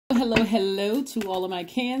Hello to all of my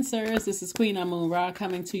Cancers. This is Queen Amun Ra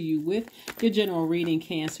coming to you with your general reading,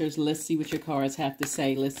 Cancers. Let's see what your cards have to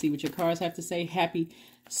say. Let's see what your cards have to say. Happy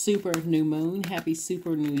super new moon, happy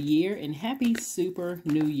super new year, and happy super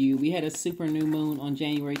new you. We had a super new moon on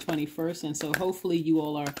January 21st, and so hopefully you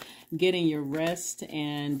all are getting your rest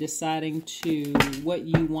and deciding to what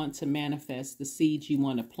you want to manifest, the seeds you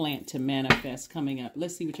want to plant to manifest coming up.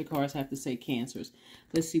 Let's see what your cards have to say, Cancers.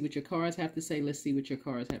 Let's see what your cards have to say. Let's see what your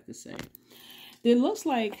cards have to say. It looks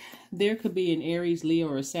like there could be an Aries, Leo,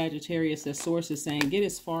 or a Sagittarius that Source is saying get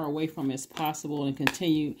as far away from as possible and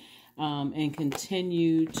continue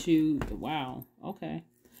to, wow, okay,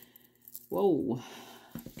 whoa,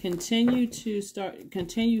 continue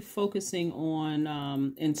focusing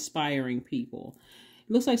on inspiring people.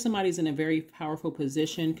 It looks like somebody's in a very powerful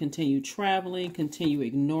position. Continue traveling, continue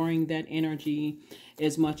ignoring that energy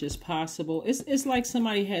as much as possible. It's like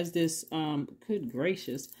somebody has this, good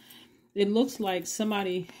gracious, it looks like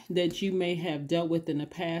somebody that you may have dealt with in the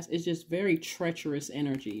past is just very treacherous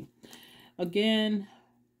energy. Again,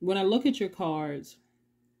 when I look at your cards,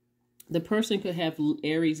 the person could have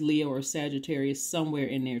Aries, Leo, or Sagittarius somewhere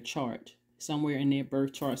in their chart, somewhere in their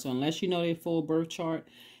birth chart. So unless you know their full birth chart,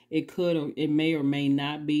 it could or it may or may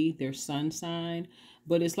not be their sun sign.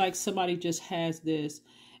 But it's like somebody just has this,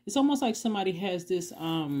 it's almost like somebody has this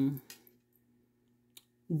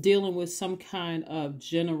dealing with some kind of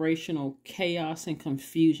generational chaos and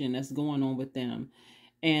confusion that's going on with them.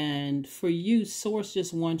 And for you, Source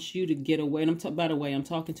just wants you to get away. And by the way, I'm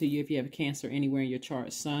talking to you if you have a Cancer anywhere in your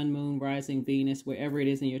chart, Sun, Moon, Rising, Venus, wherever it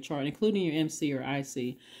is in your chart, including your MC or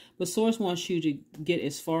IC. But Source wants you to get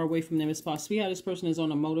as far away from them as possible. See how this person is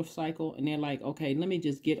on a motorcycle and they're like, okay, let me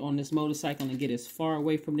just get on this motorcycle and get as far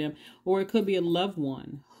away from them. Or it could be a loved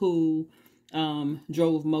one who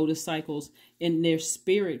drove motorcycles, and their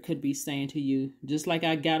spirit could be saying to you, just like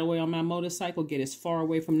I got away on my motorcycle, get as far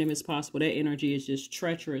away from them as possible. That energy is just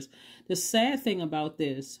treacherous. The sad thing about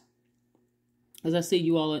this, as I see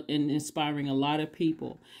you all inspiring a lot of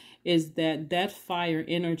people, is that that fire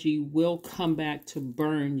energy will come back to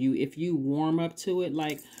burn you if you warm up to it.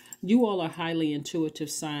 Like, you all are highly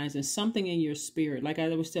intuitive signs, and something in your spirit, like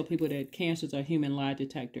I always tell people that Cancers are human lie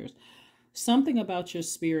detectors. Something about your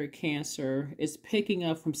spirit, Cancer, is picking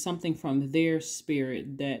up from something from their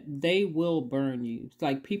spirit that they will burn you. It's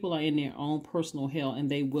like people are in their own personal hell and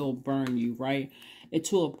they will burn you, right? And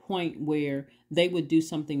to a point where they would do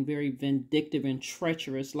something very vindictive and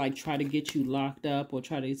treacherous, like try to get you locked up or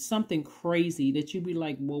try to something crazy that you'd be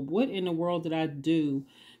like, well, what in the world did I do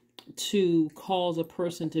to cause a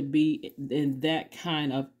person to be in that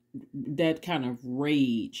kind of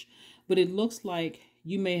rage? But it looks like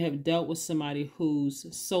you may have dealt with somebody whose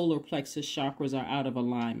solar plexus chakras are out of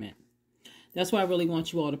alignment. That's why I really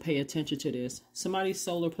want you all to pay attention to this. Somebody's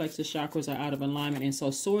solar plexus chakras are out of alignment. And so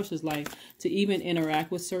Source is like, to even interact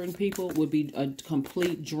with certain people would be a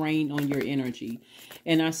complete drain on your energy.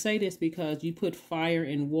 And I say this because you put fire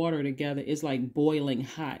and water together, it's like boiling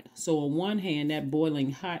hot. So on one hand, that boiling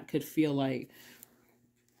hot could feel like,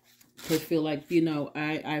 you know,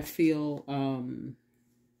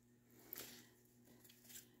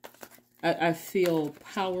 I feel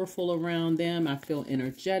powerful around them. I feel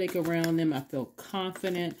energetic around them. I feel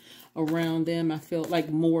confident around them. I feel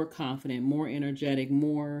like more confident, more energetic,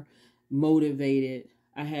 more motivated.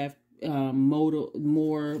 I have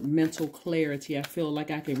more mental clarity. I feel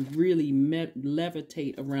like I can really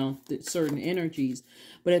levitate around certain energies.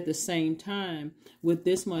 But at the same time, with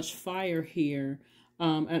this much fire here,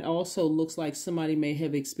 it also looks like somebody may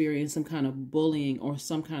have experienced some kind of bullying or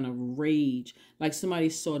some kind of rage. Like somebody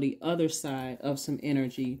saw the other side of some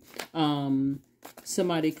energy.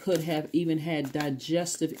 Somebody could have even had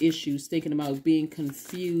digestive issues, thinking about being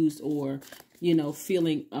confused or, you know,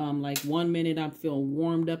 feeling like 1 minute I'm feeling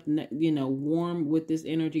warmed up, you know, warm with this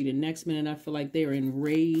energy. The next minute I feel like they're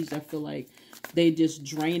enraged. I feel like they just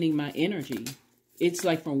draining my energy. It's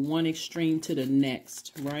like from one extreme to the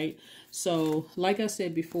next, right? So, like I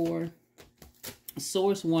said before,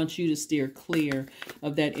 Source wants you to steer clear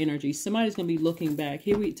of that energy. Somebody's going to be looking back.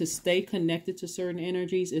 To stay connected to certain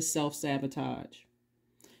energies is self-sabotage.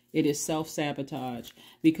 It is self-sabotage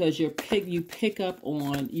because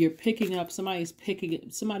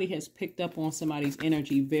somebody has picked up on somebody's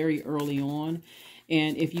energy very early on.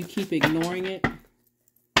 And if you keep ignoring it,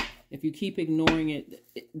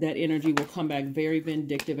 that energy will come back very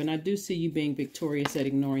vindictive. And I do see you being victorious at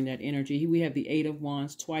ignoring that energy. We have the 8 of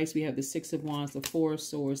Wands twice. We have the 6 of Wands, the 4 of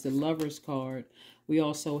Swords, the Lover's card. We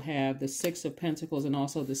also have the 6 of Pentacles and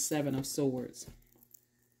also the 7 of Swords.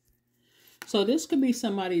 So this could be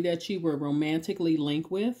somebody that you were romantically linked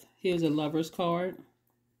with. Here's a Lover's card.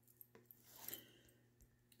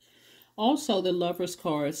 Also, the Lover's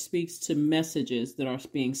card speaks to messages that are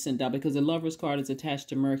being sent out, because the Lover's card is attached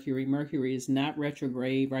to Mercury. Mercury is not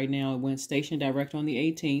retrograde right now. It went station direct on the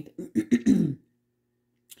 18th.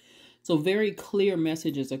 So very clear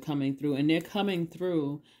messages are coming through, and they're coming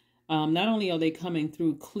through. Not only are they coming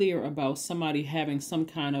through clear about somebody having some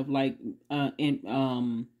kind of like,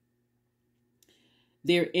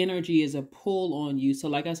 their energy is a pull on you. So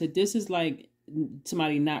like I said, this is like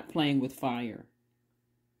somebody not playing with fire.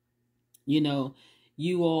 You know,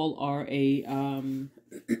 you all are you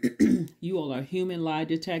all are human lie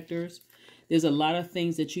detectors. There's a lot of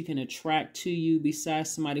things that you can attract to you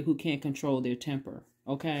besides somebody who can't control their temper.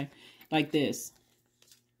 Okay. Like this,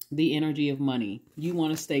 the energy of money. You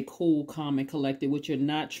want to stay cool, calm, and collected. What you're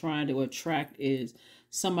not trying to attract is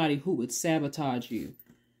somebody who would sabotage you.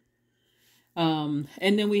 And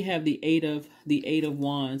then we have the eight of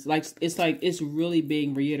wands. Like it's really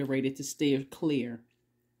being reiterated to steer clear.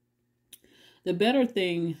 The better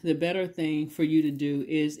thing for you to do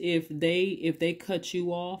is if they cut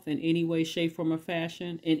you off in any way, shape, form, or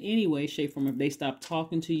fashion, in any way, shape, form, if they stop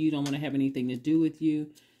talking to you, don't want to have anything to do with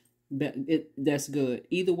you, that's good.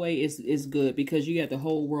 Either way is good, because you got the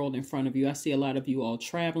whole world in front of you. I see a lot of you all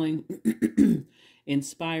traveling,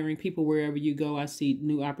 inspiring people wherever you go. I see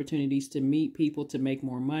new opportunities to meet people, to make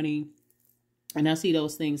more money. And I see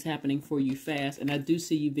those things happening for you fast. And I do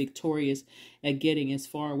see you victorious at getting as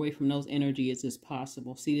far away from those energies as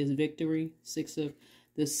possible. See this victory,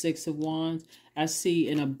 the six of wands. I see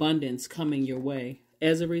an abundance coming your way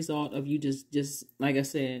as a result of you just like I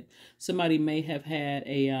said, somebody may have had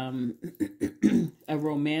a a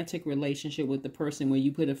romantic relationship with the person where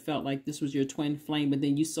you could have felt like this was your twin flame, but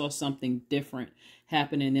then you saw something different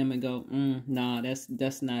happen in them and go, nah,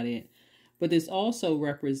 that's not it. But this also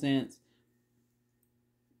represents,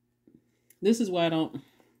 this is why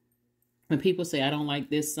when people say, I don't like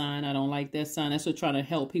this sign, I don't like that sign, that's what trying to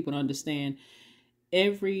help people to understand.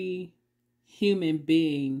 Every human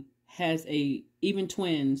being has even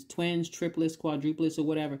twins, triplets, quadruplets, or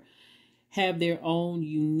whatever, have their own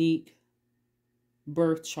unique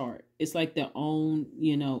birth chart. It's like their own,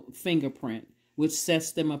 fingerprint, which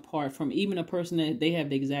sets them apart from even a person that they have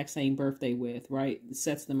the exact same birthday with, right? It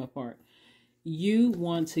sets them apart. You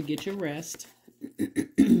want to get your rest.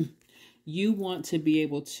 You want to be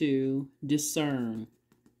able to discern.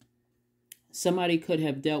 Somebody could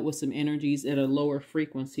have dealt with some energies at a lower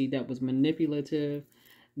frequency that was manipulative,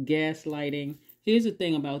 gaslighting. Here's the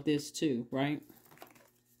thing about this too, right?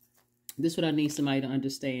 This is what I need somebody to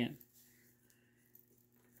understand.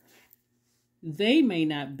 They may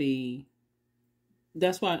not be,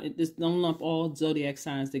 that's why don't lump all zodiac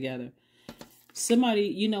signs together.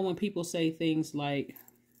 Somebody, when people say things like,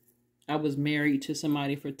 I was married to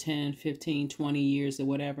somebody for 10, 15, 20 years or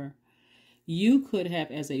whatever. You could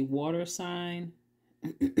have, as a water sign,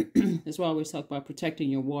 that's why I always talk about protecting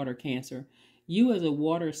your water, Cancer. You as a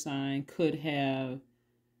water sign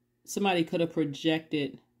somebody could have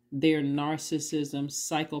projected their narcissism,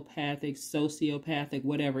 psychopathic, sociopathic,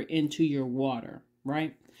 whatever, into your water,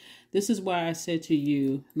 right? This is why I said to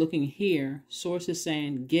you, looking here, Source is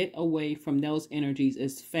saying, get away from those energies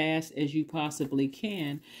as fast as you possibly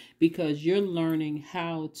can, because you're learning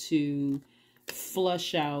how to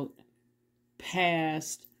flush out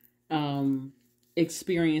past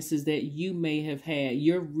experiences that you may have had.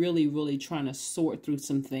 You're really, really trying to sort through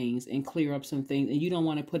some things and clear up some things, and you don't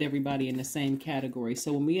want to put everybody in the same category.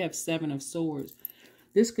 So when we have Seven of Swords,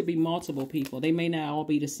 this could be multiple people. They may not all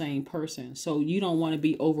be the same person. So you don't want to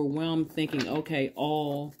be overwhelmed thinking, okay,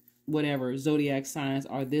 all whatever zodiac signs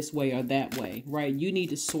are this way or that way, right? You need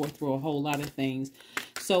to sort through a whole lot of things.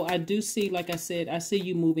 So I do see, like I said, I see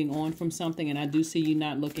you moving on from something, and I do see you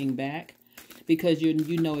not looking back, because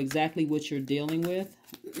you know exactly what you're dealing with.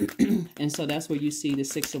 And so that's where you see the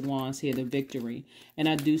Six of Wands here, the victory. And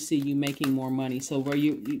I do see you making more money. So where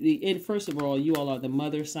and first of all, you all are the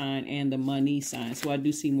mother sign and the money sign. So I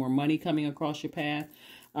do see more money coming across your path.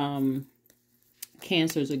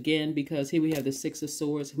 Cancers again, because here we have the Six of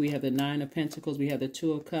Swords, we have the Nine of Pentacles, we have the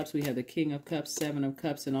Two of Cups, we have the King of Cups, Seven of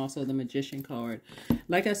Cups, and also the Magician card.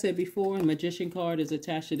 Like I said before, the Magician card is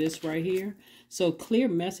attached to this right here. So clear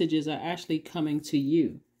messages are actually coming to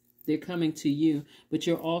you. They're coming to you, but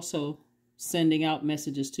you're also sending out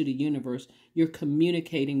messages to the universe. You're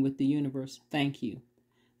communicating with the universe. Thank you.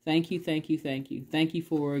 Thank you, thank you, thank you. Thank you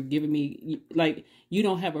for giving me, like, you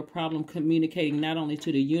don't have a problem communicating not only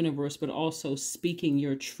to the universe, but also speaking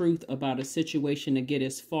your truth about a situation to get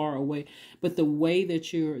as far away. But the way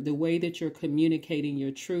that you're communicating your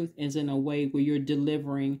truth is in a way where you're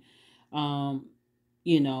delivering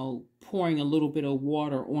pouring a little bit of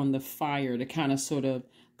water on the fire to kind of sort of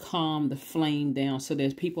calm the flame down so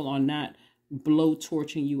that people are not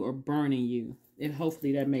blowtorching you or burning you. And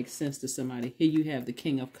hopefully that makes sense to somebody. Here you have the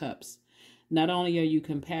King of Cups. Not only are you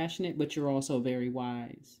compassionate, but you're also very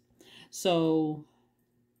wise. So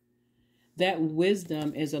that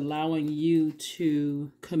wisdom is allowing you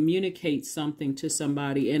to communicate something to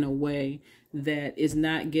somebody in a way that is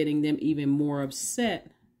not getting them even more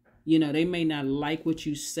upset. They may not like what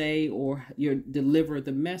you say or you deliver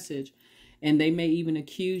the message, and they may even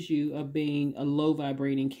accuse you of being a low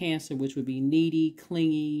vibrating Cancer, which would be needy,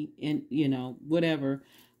 clingy, and, whatever,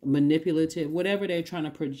 manipulative, whatever they're trying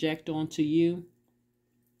to project onto you.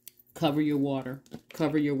 Cover your water.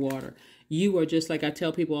 Cover your water. You are just like I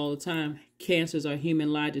tell people all the time, Cancers are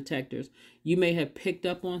human lie detectors. You may have picked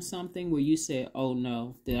up on something where you said, oh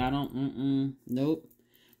no, that I don't, nope,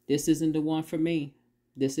 this isn't the one for me.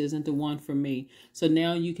 This isn't the one for me. So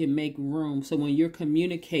now you can make room. So when you're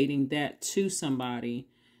communicating that to somebody,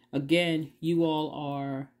 again, you all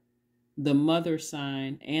are the mother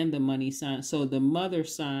sign and the money sign. So the mother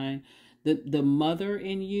sign, the mother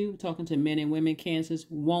in you, talking to men and women Cancers,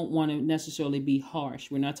 won't want to necessarily be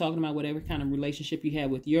harsh. We're not talking about whatever kind of relationship you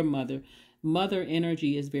have with your mother. Mother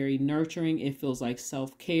energy is very nurturing. It feels like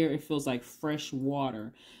self-care. It feels like fresh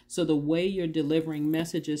water. So the way you're delivering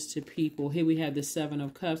messages to people, here we have the Seven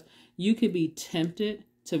of Cups. You could be tempted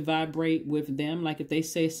to vibrate with them. Like if they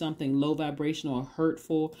say something low vibrational or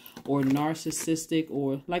hurtful or narcissistic,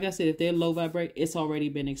 or like I said, if they're low vibrate, it's already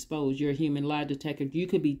been exposed. You're a human lie detector. You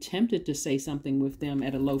could be tempted to say something with them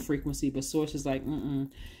at a low frequency, but source is like,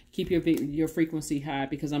 keep your frequency high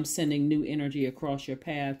because I'm sending new energy across your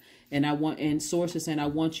path. And source is saying, I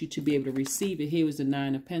want you to be able to receive it. Here was the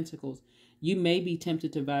Nine of Pentacles. You may be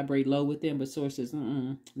tempted to vibrate low with them, but source says,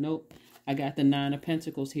 nope. I got the Nine of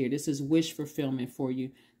Pentacles here. This is wish fulfillment for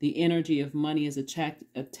you. The energy of money is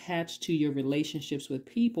attached to your relationships with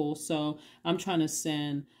people. So I'm trying to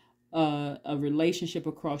send a relationship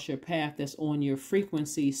across your path that's on your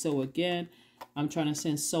frequency. So again, I'm trying to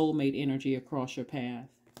send soulmate energy across your path.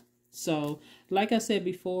 So like I said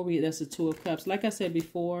before, that's the Two of Cups. Like I said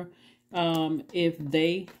before, if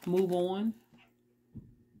they move on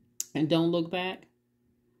and don't look back,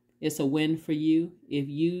 it's a win for you. If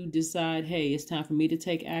you decide, hey, it's time for me to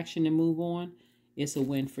take action and move on, it's a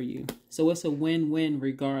win for you. So it's a win-win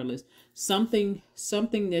regardless. Something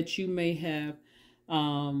that you may have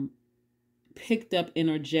picked up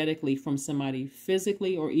energetically from somebody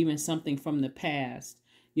physically, or even something from the past.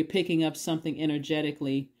 You're picking up something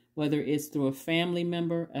energetically, whether it's through a family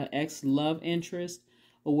member, an ex-love interest,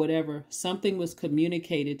 or whatever. Something was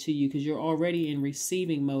communicated to you because you're already in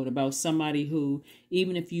receiving mode about somebody who,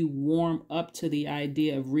 even if you warm up to the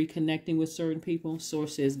idea of reconnecting with certain people,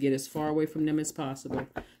 source says get as far away from them as possible.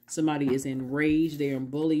 Somebody is enraged, they're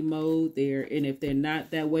in bully mode, and if they're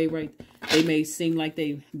not that way, right, they may seem like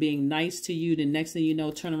they being nice to you, the next thing you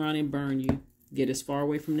know, turn around and burn you. Get as far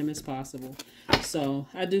away from them as possible. So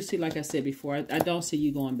I do see, like I said before, I don't see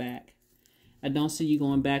you going back. I don't see you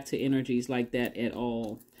going back to energies like that at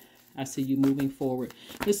all. I see you moving forward.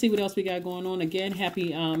 Let's see what else we got going on. Again,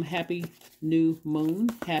 happy new moon.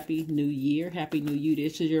 Happy new year. Happy new you.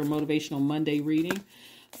 This is your Motivational Monday reading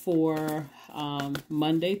for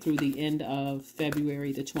Monday through the end of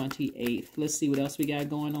February the 28th. Let's see what else we got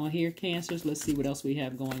going on here, Cancers. Let's see what else we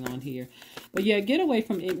have going on here. But yeah, get away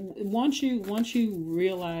from it. Once you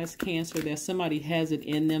realize, Cancer, that somebody has it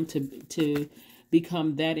in them to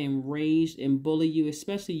become that enraged and bully you,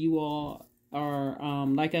 especially you all are,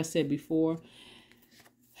 like I said before,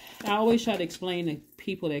 I always try to explain to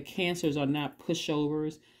people that Cancers are not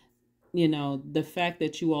pushovers. The fact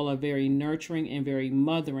that you all are very nurturing and very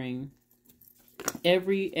mothering.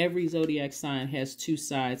 Every zodiac sign has two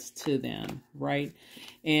sides to them, right?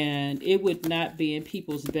 And it would not be in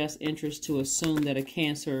people's best interest to assume that a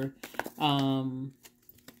Cancer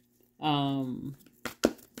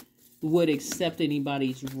would accept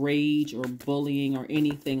anybody's rage or bullying or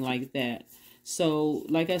anything like that. So,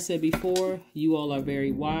 like I said before, you all are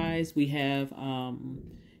very wise. We have,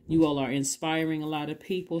 you all are inspiring a lot of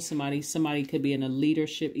people. Somebody could be in a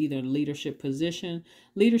leadership, either a leadership position.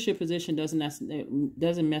 Leadership position doesn't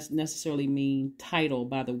necessarily mean title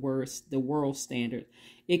by the world standard.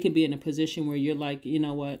 It could be in a position where you're like, you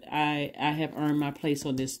know what, I have earned my place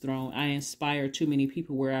on this throne. I inspire too many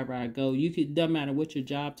people wherever I go. Doesn't matter what your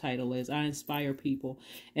job title is. I inspire people,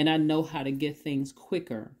 and I know how to get things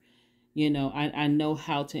quicker. I know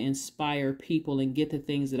how to inspire people and get the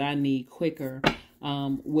things that I need quicker,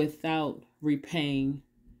 without repaying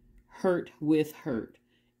hurt with hurt.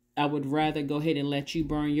 I would rather go ahead and let you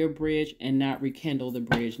burn your bridge and not rekindle the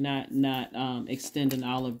bridge, not extend an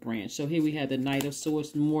olive branch. So here we have the Knight of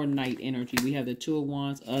Swords, more Knight energy. We have the Two of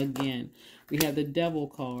Wands again. We have the Devil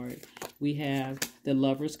card. We have the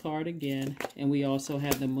Lover's card again. And we also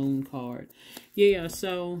have the Moon card. Yeah,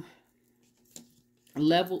 so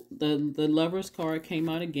the Lover's card came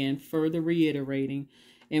out again, further reiterating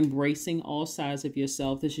embracing all sides of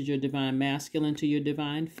yourself. This is your divine masculine to your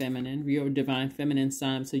divine feminine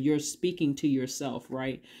sign. So you're speaking to yourself,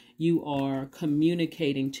 right? You are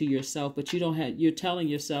communicating to yourself, but you're telling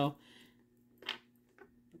yourself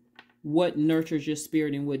what nurtures your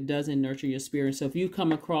spirit and what doesn't nurture your spirit. So if you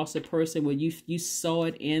come across a person where you saw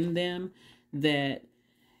it in them that,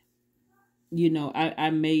 I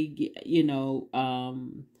may,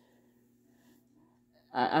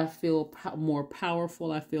 I feel more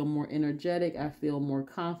powerful. I feel more energetic. I feel more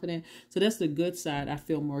confident. So that's the good side. I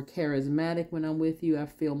feel more charismatic when I'm with you. I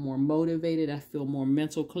feel more motivated. I feel more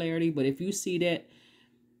mental clarity. But if you see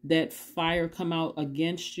that fire come out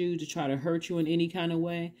against you to try to hurt you in any kind of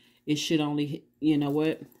way, it should only, you know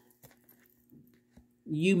what?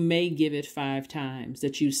 You may give it 5 times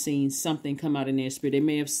that you've seen something come out in their spirit. They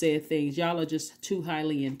may have said things. Y'all are just too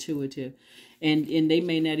highly intuitive. And they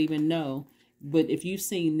may not even know. But if you've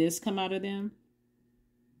seen this come out of them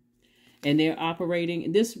and they're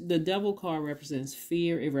operating, the Devil card represents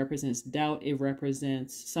fear. It represents doubt. It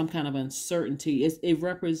represents some kind of uncertainty. It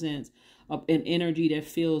represents an energy that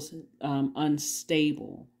feels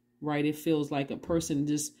unstable, right? It feels like a person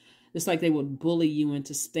it's like they would bully you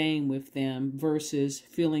into staying with them versus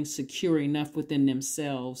feeling secure enough within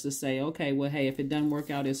themselves to say, okay, well, hey, if it doesn't work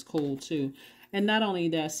out, it's cool too. And not only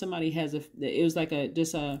that, somebody it was like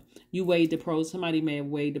you weighed the pros. Somebody may have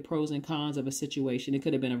weighed the pros and cons of a situation. It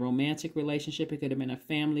could have been a romantic relationship. It could have been a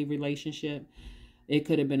family relationship. It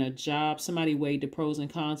could have been a job. Somebody weighed the pros and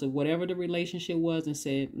cons of whatever the relationship was and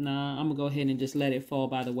said, nah, I'm going to go ahead and just let it fall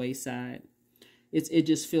by the wayside. It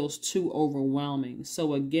just feels too overwhelming.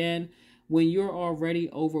 So again, when you're already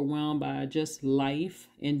overwhelmed by just life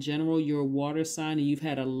in general, you're a water sign and you've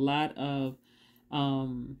had a lot of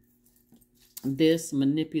this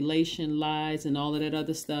manipulation, lies, and all of that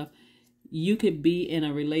other stuff, you could be in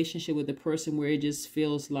a relationship with a person where it just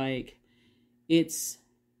feels like it's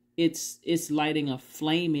lighting a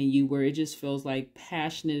flame in you, where it just feels like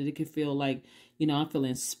passionate. It could feel like, I feel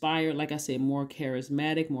inspired. Like I said, more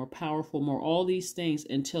charismatic, more powerful, more all these things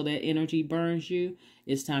until that energy burns you.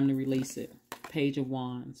 It's time to release it. Page of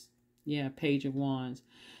Wands. Yeah, Page of Wands.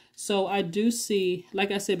 So I do see, like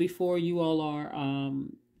I said before, you all are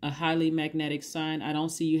a highly magnetic sign. I don't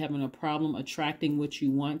see you having a problem attracting what you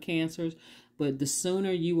want, Cancers. But the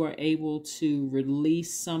sooner you are able to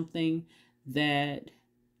release something that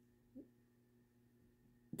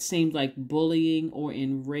seems like bullying or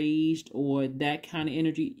enraged or that kind of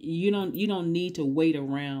energy, you don't need to wait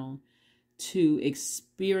around to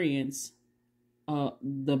experience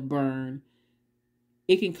the burn.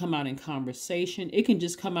 It can come out in conversation. It can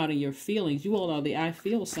just come out in your feelings. You all are the I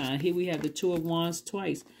feel sign. Here we have the Two of Wands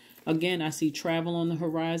twice. Again, I see travel on the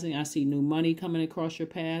horizon. I see new money coming across your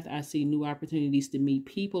path. I see new opportunities to meet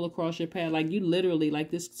people across your path. Like you literally, like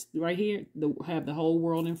this right here, have the whole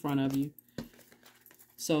world in front of you.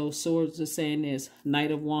 So Swords is saying this,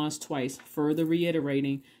 Knight of Wands twice, further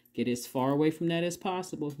reiterating, get as far away from that as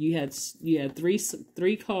possible. You had three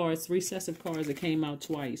sets of cards that came out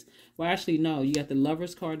twice. Well, actually, no. You got the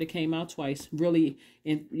Lover's card that came out twice, really,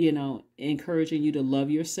 encouraging you to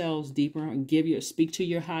love yourselves deeper and speak to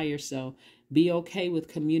your higher self. Be okay with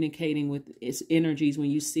communicating with its energies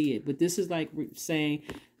when you see it. But this is like saying,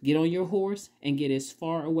 get on your horse and get as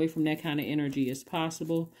far away from that kind of energy as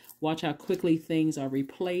possible. Watch how quickly things are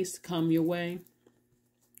replaced, come your way.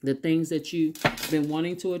 The things that you've been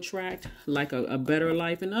wanting to attract, like a better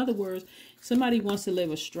life. In other words, somebody wants to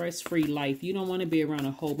live a stress-free life. You don't want to be around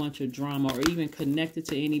a whole bunch of drama or even connected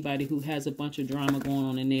to anybody who has a bunch of drama going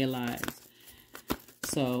on in their lives.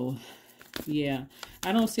 So, yeah.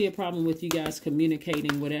 I don't see a problem with you guys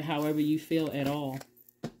communicating with it however you feel at all.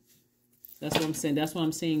 That's what I'm saying. That's why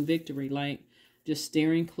I'm seeing victory. Like, just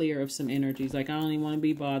steering clear of some energies. Like, I don't even want to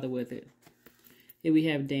be bothered with it. Here we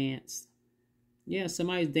have dance. Yeah,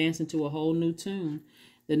 somebody's dancing to a whole new tune.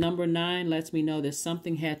 The number 9 lets me know that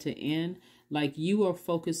something had to end. Like you are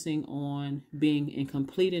focusing on being in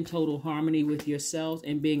complete and total harmony with yourselves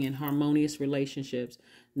and being in harmonious relationships.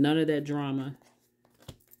 None of that drama.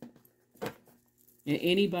 And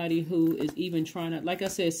anybody who is even trying to, like I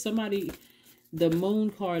said, the Moon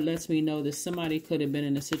card lets me know that somebody could have been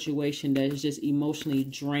in a situation that is just emotionally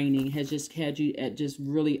draining, has just had you at just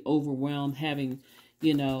really overwhelmed, having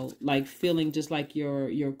you know, like feeling just like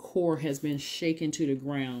your core has been shaken to the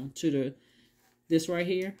ground, to this right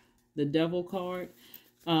here, the devil card.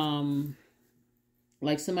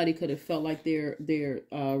 Like somebody could have felt like their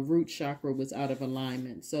root chakra was out of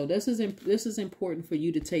alignment. So this is important for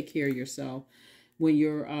you to take care of yourself when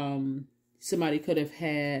you're somebody could have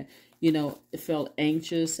had, you know, felt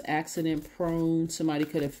anxious, accident prone. Somebody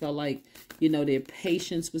could have felt like, you know, their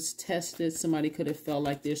patience was tested. Somebody could have felt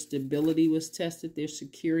like their stability was tested, their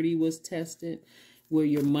security was tested, where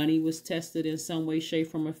your money was tested in some way, shape,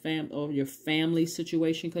 from a or your family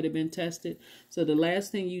situation could have been tested. So the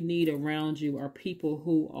last thing you need around you are people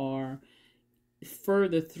who are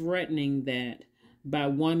further threatening that. By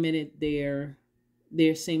 1 minute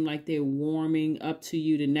they seem like they're warming up to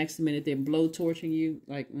you, the next minute they're blowtorching you.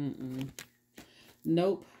 Like,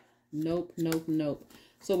 nope, nope, nope, nope.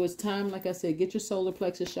 So it's time, like I said, get your solar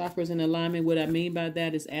plexus chakras in alignment. What I mean by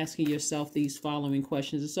that is asking yourself these following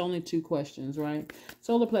questions. It's only 2 questions, right?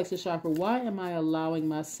 Solar plexus chakra, why am I allowing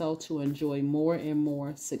myself to enjoy more and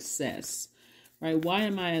more success? Right? Why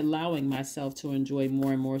am I allowing myself to enjoy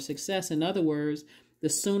more and more success? In other words, the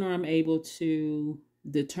sooner I'm able to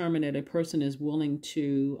determine that a person is willing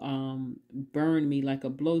to burn me like a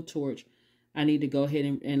blowtorch, I need to go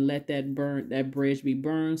ahead and let that bridge be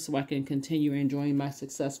burned so I can continue enjoying my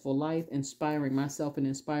successful life, inspiring myself and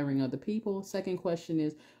inspiring other people. Second question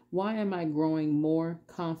is, why am I growing more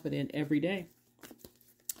confident every day?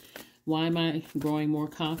 Why am I growing more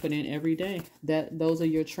confident every day? Those are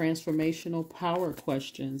your transformational power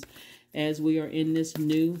questions as we are in this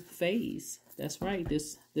new phase. That's right,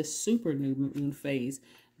 this super new moon phase.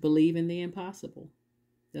 Believe in the impossible.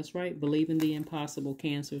 That's right, believe in the impossible,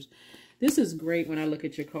 Cancers. This is great when I look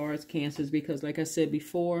at your cards, Cancers, because like I said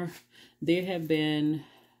before, there have been,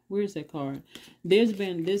 where's that card? There's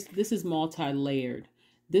been, this is multi-layered.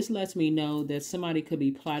 This lets me know that somebody could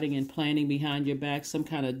be plotting and planning behind your back some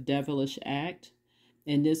kind of devilish act.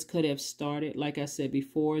 And this could have started, like I said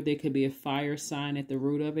before, there could be a fire sign at the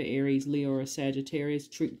root of it, Aries, Leo, or Sagittarius,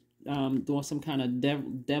 doing some kind of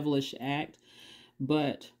devilish act.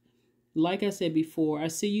 But like I said before, I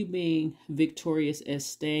see you being victorious as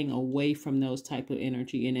staying away from those type of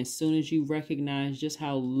energy. And as soon as you recognize just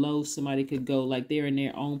how low somebody could go, like they're in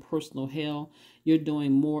their own personal hell, you're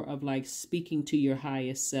doing more of like speaking to your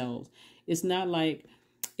highest selves. It's not like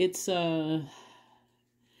it's the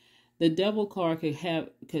devil card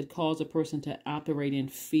could cause a person to operate in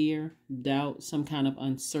fear, doubt, some kind of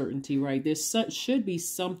uncertainty, right? Should be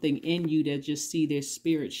something in you that just see their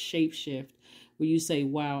spirit shapeshift, where you say,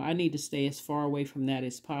 wow, I need to stay as far away from that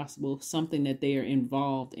as possible. Something that they are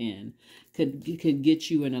involved in could get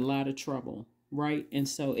you in a lot of trouble, right? And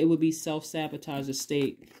so it would be self-sabotage to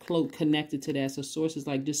stay connected to that. So sources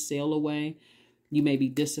like just sail away. You may be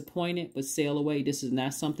disappointed, but sail away. This is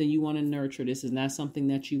not something you want to nurture. This is not something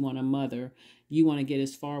that you want to mother. You want to get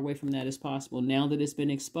as far away from that as possible. Now that it's been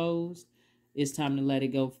exposed, it's time to let it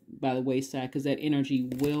go by the wayside, because that energy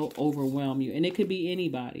will overwhelm you. And it could be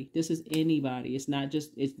anybody. This is anybody. It's not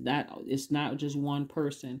just one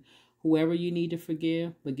person. Whoever you need to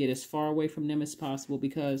forgive, but get as far away from them as possible,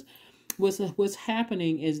 because what's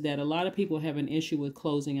happening is that a lot of people have an issue with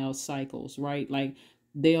closing out cycles, right? Like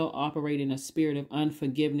they'll operate in a spirit of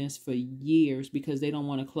unforgiveness for years because they don't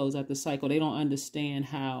want to close out the cycle. They don't understand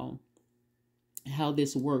how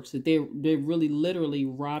this works, that they're really literally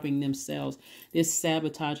robbing themselves. They're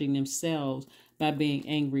sabotaging themselves by being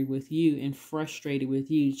angry with you and frustrated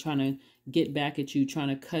with you, trying to get back at you, trying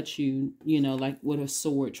to cut you, you know, like with a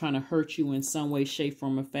sword, trying to hurt you in some way, shape,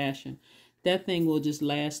 form, or fashion. That thing will just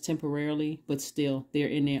last temporarily, but still they're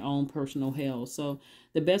in their own personal hell. So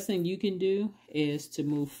the best thing you can do is to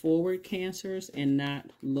move forward, Cancers, and not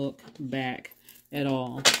look back at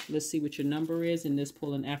all. Let's see what your number is, and let's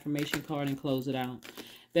pull an affirmation card and close it out.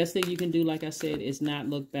 Best thing you can do, like I said, is not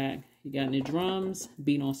look back. You got any drums?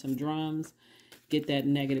 Beat on some drums. Get that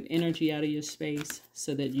negative energy out of your space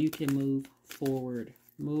so that you can move forward.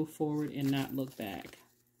 Move forward and not look back.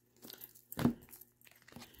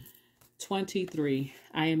 23.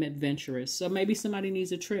 I am adventurous. So maybe somebody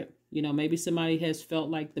needs a trip. You know, maybe somebody has felt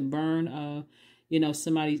like the burn of, you know,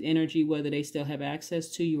 somebody's energy, whether they still have access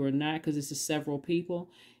to you or not, because this is several people.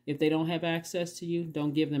 If they don't have access to you,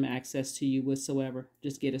 don't give them access to you whatsoever.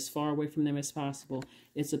 Just get as far away from them as possible.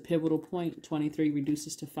 It's a pivotal point. 23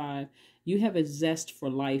 reduces to 5. You have a zest for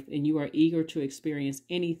life, and you are eager to experience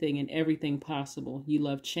anything and everything possible. You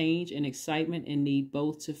love change and excitement and need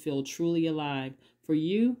both to feel truly alive. For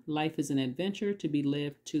you, life is an adventure to be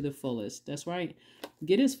lived to the fullest. That's right.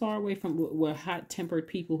 Get as far away from where hot-tempered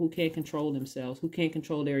people who can't control themselves, who can't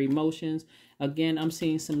control their emotions. Again, I'm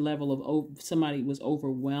seeing some level of somebody was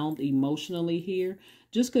overwhelmed emotionally here.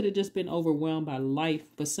 Just could have just been overwhelmed by life,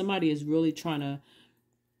 but somebody is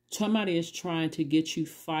trying to get you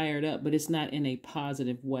fired up, but it's not in a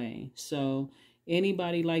positive way. So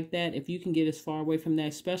anybody like that, if you can get as far away from that,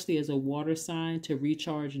 especially as a water sign, to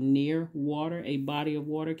recharge near water, a body of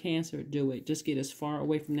water, Cancer, do it. Just get as far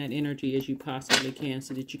away from that energy as you possibly can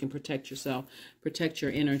so that you can protect yourself, protect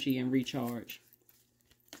your energy, and recharge.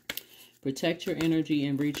 Protect your energy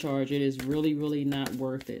and recharge. It is really, really not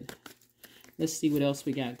worth it. Let's see what else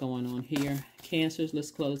we got going on here. Cancers,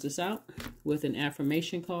 let's close this out with an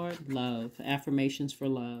affirmation card. Love. Affirmations for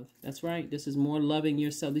love. That's right. This is more loving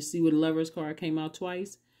yourself. You see what the Lover's card came out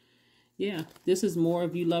twice? Yeah. This is more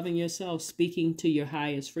of you loving yourself, speaking to your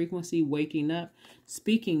highest frequency, waking up,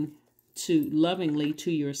 speaking to lovingly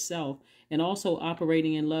to yourself, and also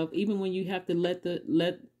operating in love, even when you have to let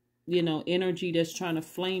energy that's trying to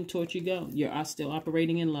flame towards you go. You're still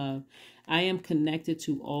operating in love. I am connected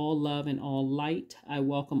to all love and all light. I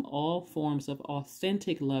welcome all forms of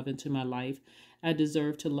authentic love into my life. I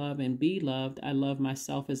deserve to love and be loved. I love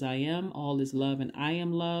myself as I am. All is love and I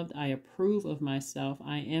am loved. I approve of myself.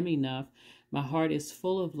 I am enough. My heart is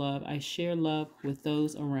full of love. I share love with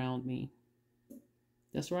those around me.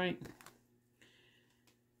 That's right.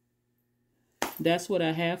 That's what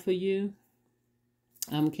I have for you.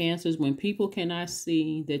 Cancers, when people cannot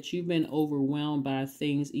see that you've been overwhelmed by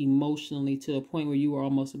things emotionally to a point where you are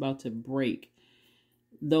almost about to break,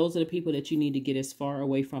 those are the people that you need to get as far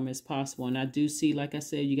away from as possible. And I do see, like I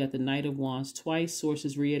said, you got the Knight of Wands twice,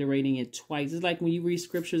 sources reiterating it twice. It's like when you read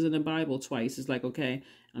scriptures in the Bible twice. It's like, okay,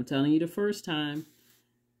 I'm telling you the first time,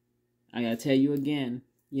 I got to tell you again,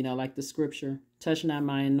 like the scripture, touch not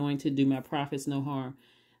my anointed, do my prophets no harm.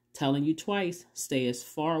 Telling you twice, stay as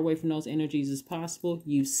far away from those energies as possible.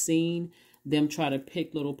 You've seen them try to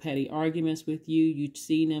pick little petty arguments with you. You've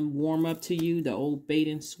seen them warm up to you, the old bait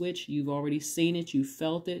and switch. You've already seen it. You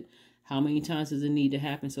felt it. How many times does it need to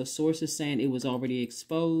happen? So source is saying it was already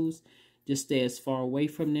exposed. Just stay as far away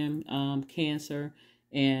from them, Cancer.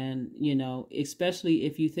 And, especially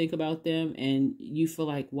if you think about them and you feel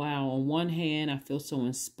like, wow, on one hand, I feel so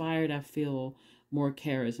inspired. I feel more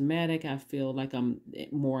charismatic. I feel like I'm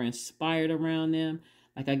more inspired around them.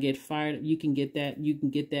 Like I get fired. You can get that. You can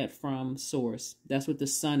get that from source. That's what the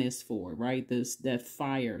sun is for, right? That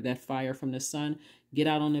fire from the sun. Get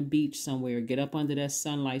out on the beach somewhere. Get up under that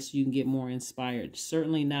sunlight so you can get more inspired.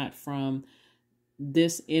 Certainly not from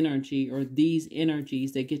this energy or these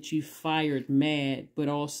energies that get you fired mad, but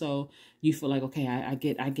also you feel like, okay, I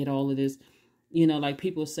get all of this. Like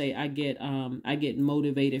people say, I get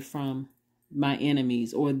motivated from my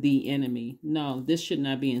enemies or the enemy. No, this should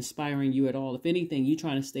not be inspiring you at all. If anything, you're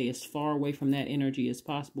trying to stay as far away from that energy as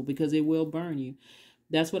possible because it will burn you.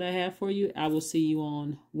 That's what I have for you. I will see you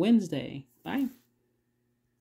on Wednesday. Bye.